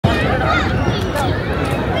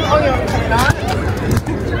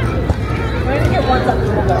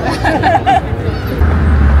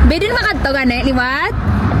what?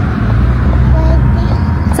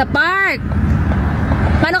 Sa park.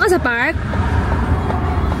 Paano ka sa park?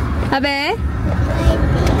 Abe?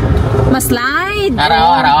 Maslide.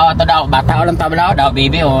 Araw. Ito daw. Bata o lang tabi daw.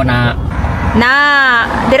 Baby o na.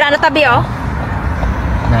 Dira na tabi o.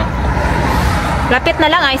 Na. Lapit na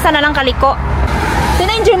lang. Isa na lang kaliko.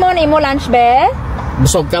 Tina-enjoy mo na imo lunch, be?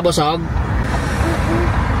 Busog ka, busog?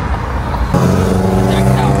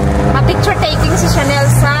 Ma-picture taking si Shanelle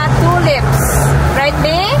sa tulips. Right,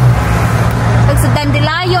 be? Pag sa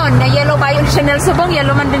dandelion, na yellow ba yung Shanelle subong,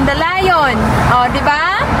 yellow man dandelion. O, di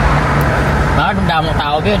ba? Damo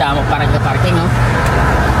tao, be. Damo parang sa parking, oh.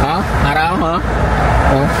 Oh, araw, oh.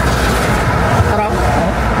 Oh. Araw,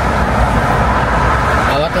 oh.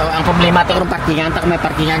 Awat, ang problema ito kung parkingan, may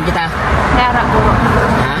parkingan kita. Mayara po.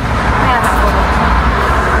 Ha? Mayara po.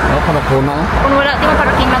 Oh, puno-puno. Kung wala, di mo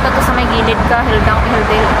parking na ito sa may gilid ka, hildang.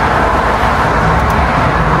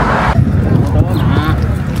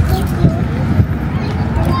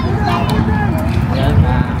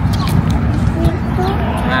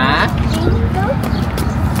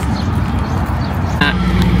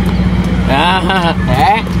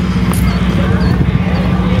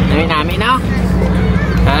 Namin no?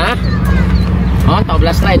 Ha? Oh,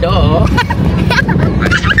 toblas slide oh.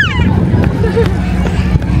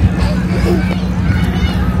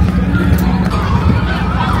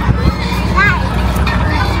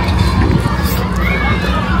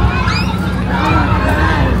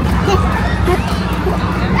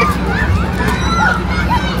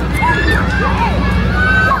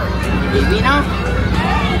 Baby no?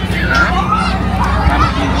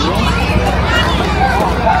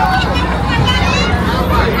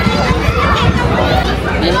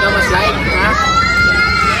 Hindi ka mas-ride, ha?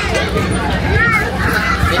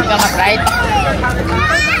 Hindi ka mas-ride?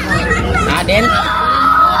 Ha, din?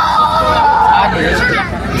 Din.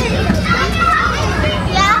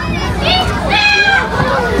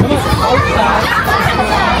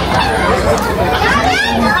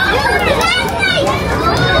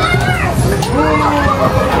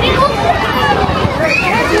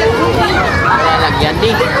 Lalagyan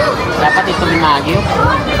din. Dapat ito lumagyo.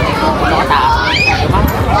 Ito kataas.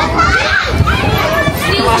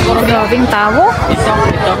 Grabing tao. Ito.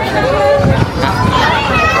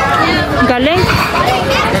 Galing.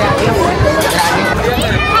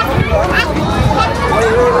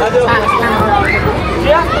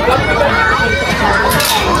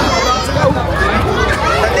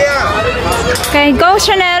 Okay, go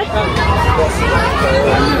Shanelle.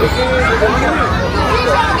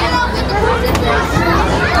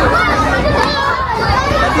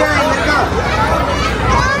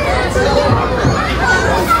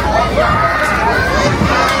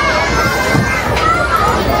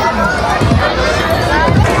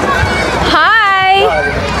 Hi.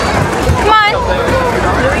 Come on.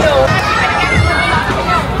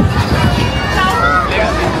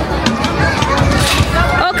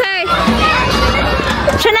 Okay.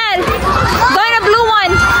 Shanelle, go in a blue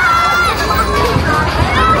one.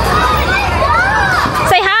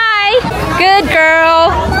 Say hi. Good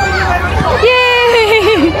girl.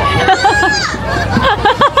 Yay.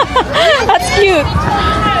 That's cute.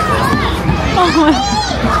 Oh.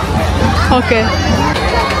 Okay.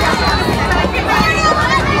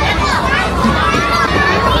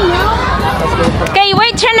 Okay,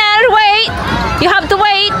 wait, Shanelle, wait. You have to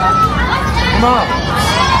wait. Mom.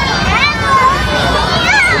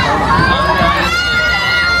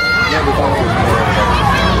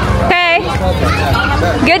 Okay.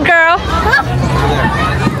 Good girl.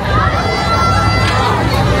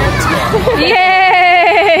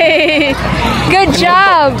 Yay! Good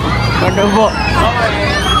job. Madubo.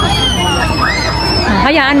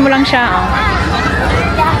 Hayaan mo lang siya.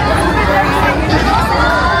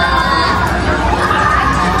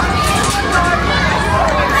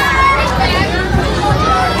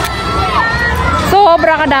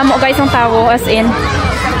 Sobra kadamo guys ang tao, as in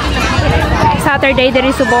Saturday diri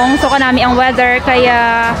subong, so kanami ang weather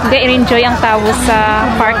kaya ga-enjoy ang tao sa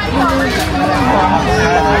park.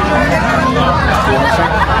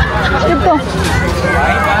 Dito.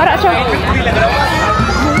 Ara siya.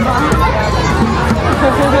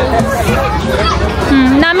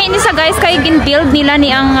 Nami ni sa guys kay gin-build nila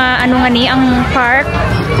ni ang ano nga ni ang park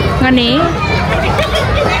ngani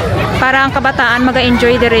para ang kabataan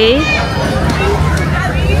maga-enjoy diri.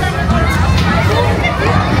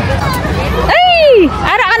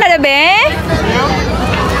 Ara ka na labi?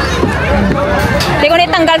 Di ko ni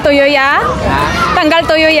tanggal tuyo ya? Tanggal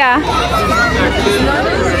tuyo ya?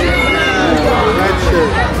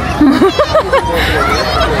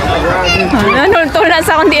 Manultol lang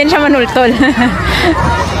sa kung diin siya manultol.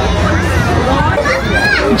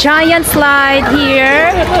 giant slide here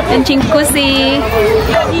in Chingusi.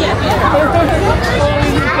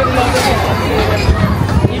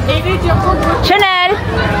 Shanelle!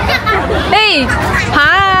 Hey!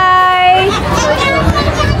 Hi!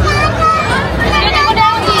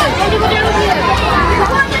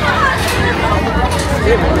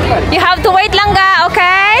 You have to wait lang ga,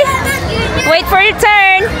 okay? Wait for your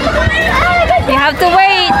turn. You have to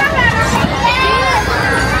wait.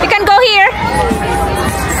 You can go here.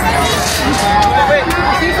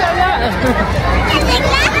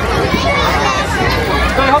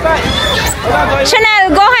 Shanelle,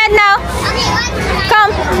 go ahead now.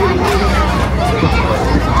 Come.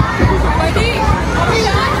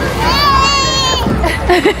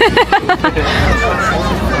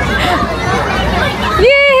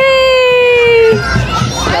 Yay!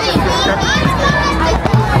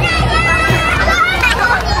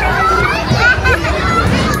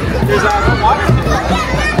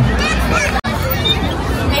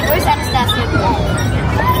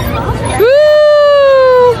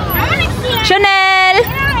 Woo! Shanelle!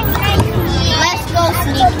 Let's go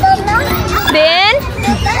sneak. Then?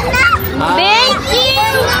 Then? Thank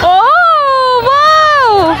you. Oh!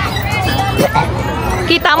 Wow!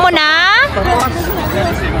 Kita mo na?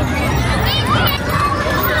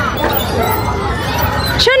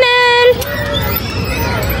 Shanelle!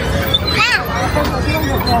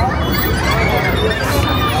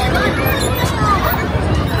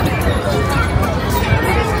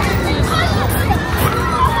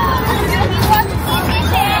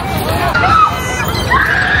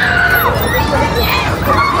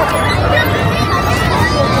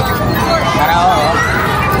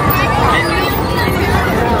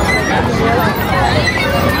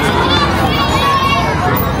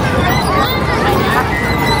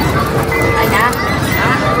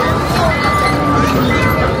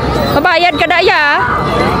 Mabayad ka na ya?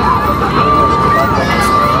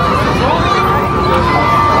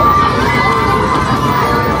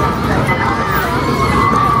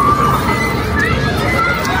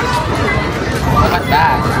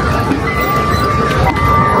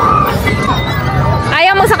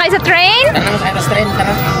 Ayaw mo sakay sa train? Tara, sakay sa train,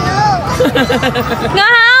 tara.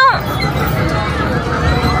 Ngahaw!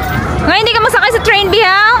 Nga hindi ka masakay sa train,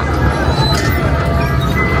 Bihaw?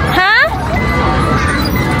 Ha?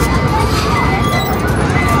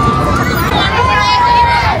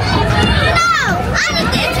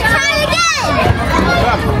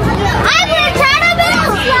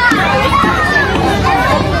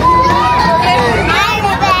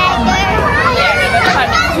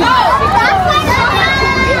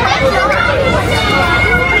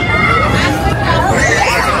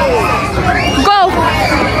 Go!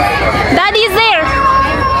 Daddy is there!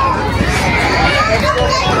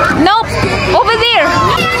 Nope! Over there!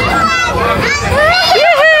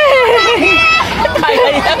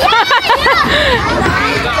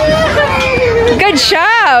 Good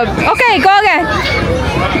job! Okay, go again!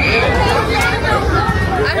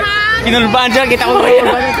 Kinulbaan siya, kita ko ba yan?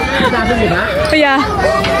 Yeah.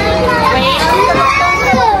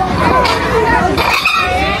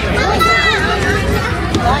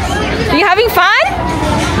 You having fun?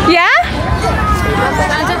 Yeah?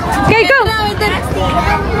 Okay, go.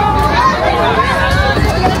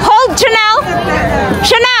 Hold, Shanelle.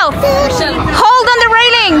 Shanelle, hold on the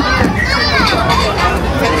railing.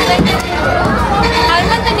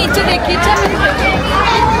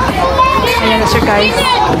 Ayan na siya, guys.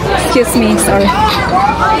 Excuse me, sorry.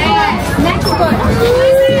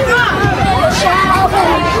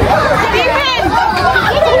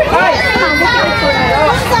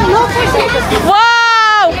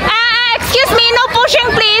 Wow! Excuse me, no pushing,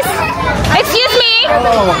 please. Excuse me.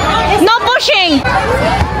 No pushing.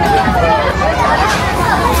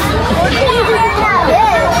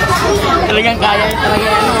 Talagang kaya,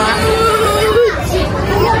 talagang ano ha?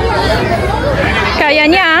 Kaya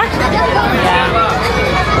niya, ah.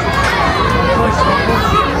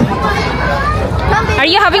 Are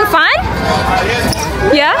you having fun?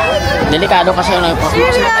 Yeah? Delikado kasi ano po.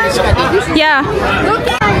 Yeah.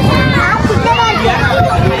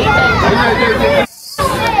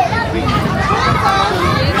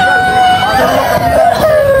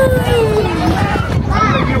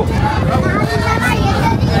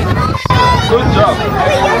 Good job.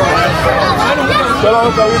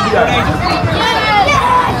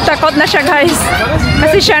 Takot na siya, guys.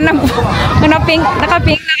 Kasi siya nakapink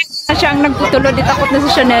na siya ang nagputulod. Di takot na si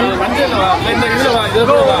Shanelle.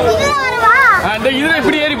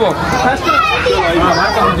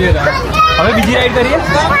 हमें busy ride करिए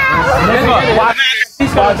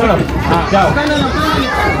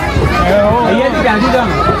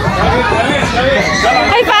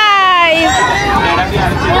High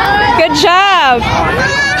Good job.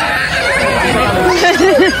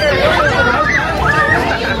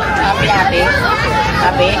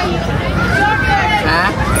 Happy? Ha?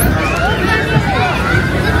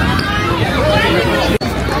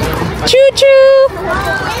 Choo-choo.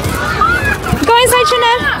 Go inside,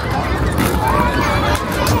 Shanelle.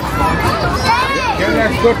 Okay,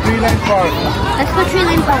 let's go Tree Line Park. Let's go Tree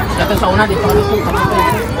Line Park. Ito sa una dito.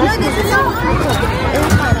 No, this is so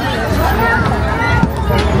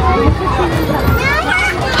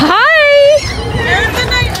Hi.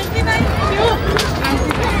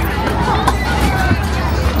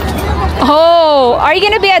 Oh, are you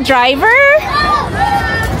gonna be a driver?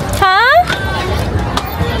 Huh?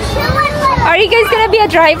 Are you guys gonna be a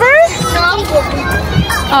driver?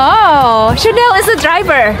 Oh, Shanelle is a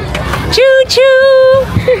driver. Choo choo.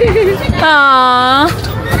 Aww.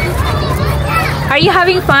 Are you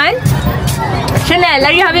having fun? Shanelle,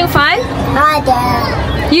 are you having fun?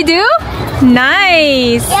 You do?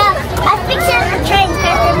 Nice. Yeah, I fixed the train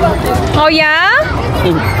because it broke. Oh yeah?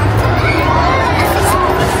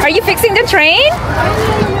 Are you fixing the train?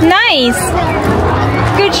 Nice.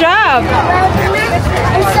 Good job.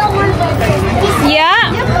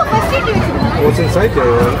 Yeah. What's inside there?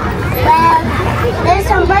 Well, there's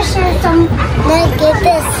some brush and some like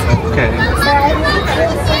this. Okay.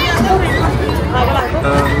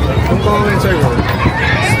 Don't go inside one.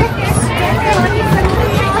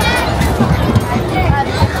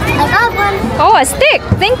 I got one. Oh, a stick.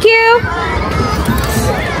 Thank you.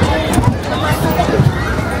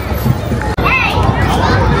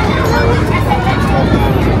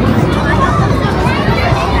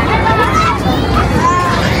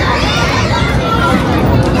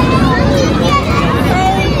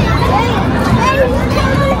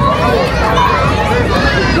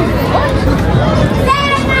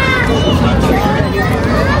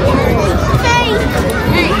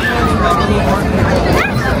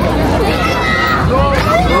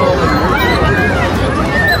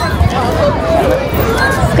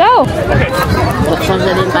 Go. Buksan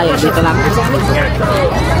na din tayo. Dito lang.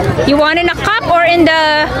 You want in a cup or in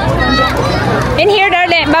here,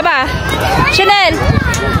 darling? Baba. Shanelle,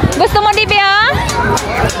 gusto mo di ba?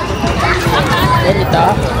 Dito.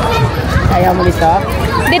 Ayaw mo dito.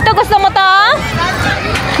 Dito gusto mo to?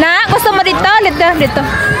 Na, gusto mo dito? Dito.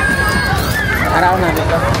 Araw na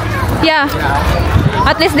dito. Yeah.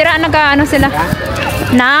 At least dira naka sila.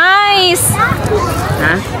 Nice.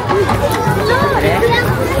 Ha?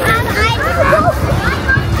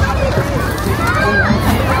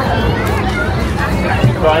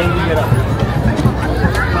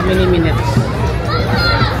 How many minutes?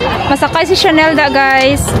 Masakay si Shanelle da,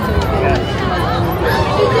 guys.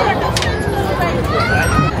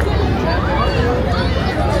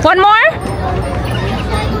 One more?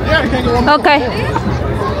 Okay.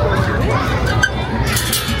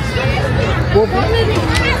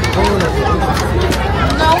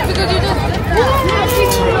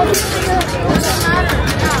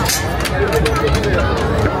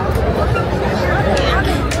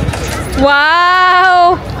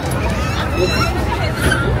 Wow.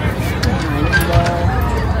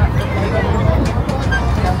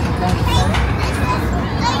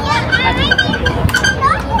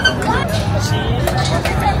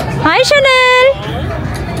 Hi, Shanelle.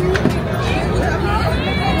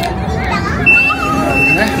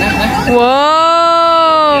 Whoa.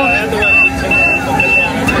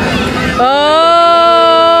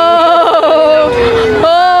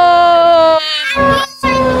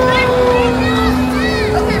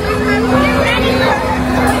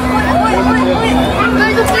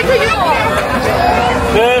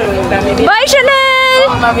 Bye, Shanelle.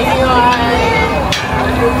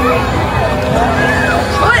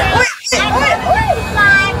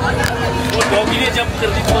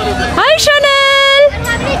 Hi, Shanelle.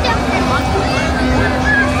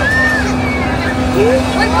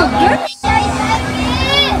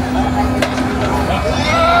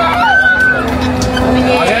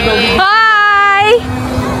 Hi.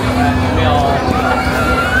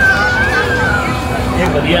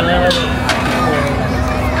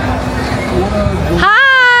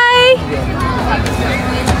 Hi.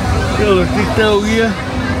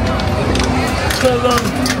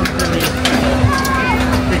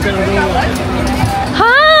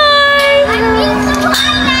 Hi.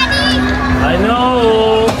 I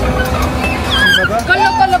know.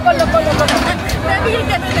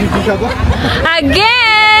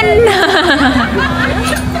 Again.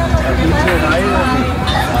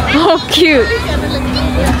 Oh, cute.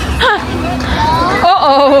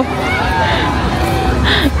 Uh-oh.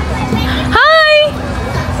 Hi.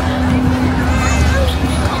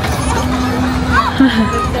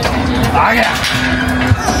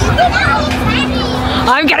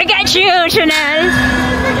 I'm gonna get you, Shanelle.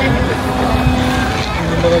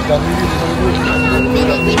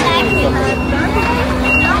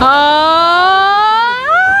 Oh!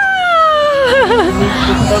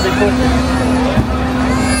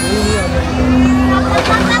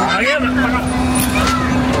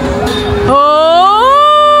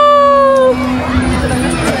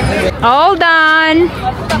 All done.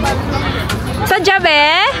 Sadya, be?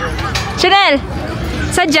 Shanelle,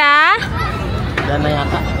 sadya? Diyan na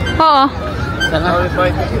yata. Oo. Diyan na.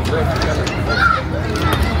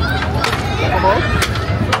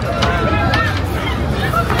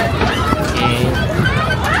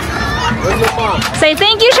 Say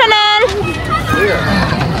thank you, Shanelle.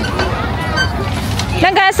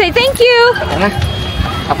 Nangga, say thank you. Diyan na.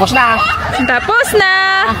 Tapos na. Tapos na.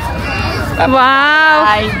 Wow.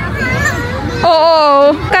 Bye.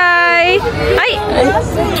 Oo. Kay. Ay. Ay.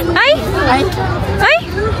 Ay. Ay.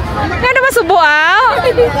 Nga na masubuaw.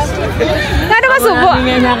 Nga na masubuaw.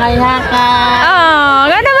 Hindi na kaya ka.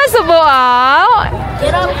 Nga na masubuaw.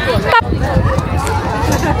 Tap.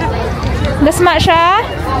 Dasma siya.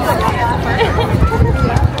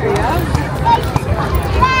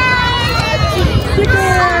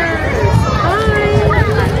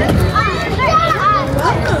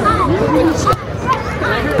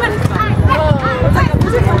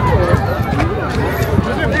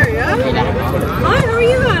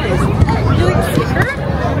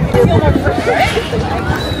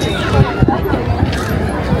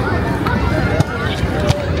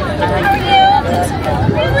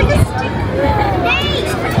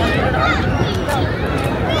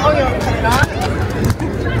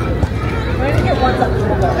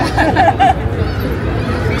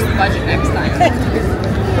 Budget next time.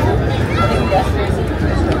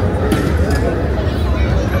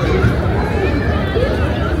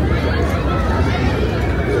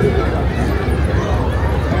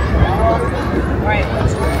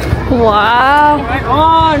 Wow.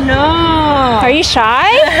 Oh no! Are you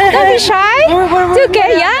shy? Don't be shy. It's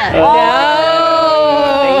okay, yeah? No.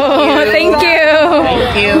 Thank you.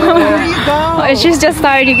 Thank you. Oh, she's just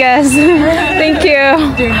tired, you guys. Thank you.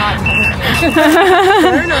 They're not.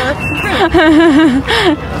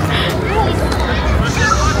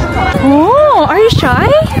 Oh, are you shy?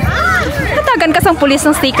 Natagan ka sang pulis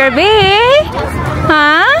ng sticker, be?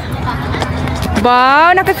 Ha?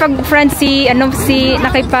 Wow, nakipag-friend si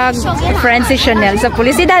Shanelle sa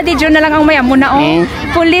pulis. Si Daddy John na lang ang may amo na, oh.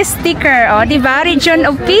 Police sticker, oh, di ba? Region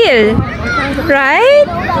of Peel. Right?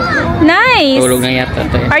 Nice. Tulog na yata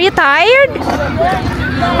to. Are you tired?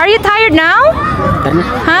 Are you tired now?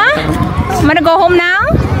 Ha? Wanna go home now?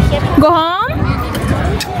 Go home?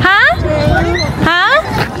 Ha? Ha?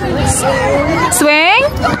 Swing?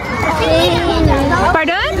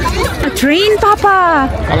 Pardon? A train, Papa.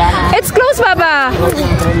 It's closed, Baba.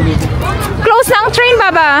 Close na ang train,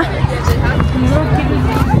 Baba.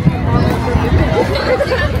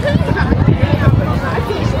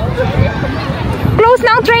 Close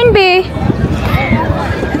na ang train, B.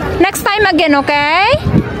 Next time again, okay?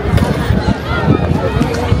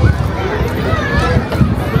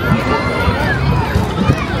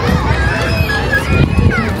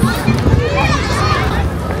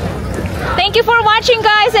 Thank you for watching,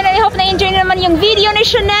 guys, and I hope na-enjoy naman yung video ni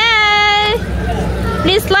Shanelle.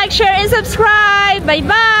 Please like, share, and subscribe.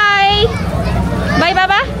 Bye-bye. Bye,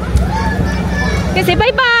 Baba. Kasi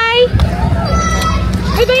bye-bye.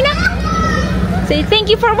 Bye-bye na. Say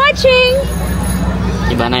thank you for watching.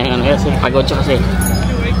 Iba na yung ano kasi. Pagod siya kasi.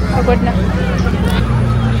 Pagod na.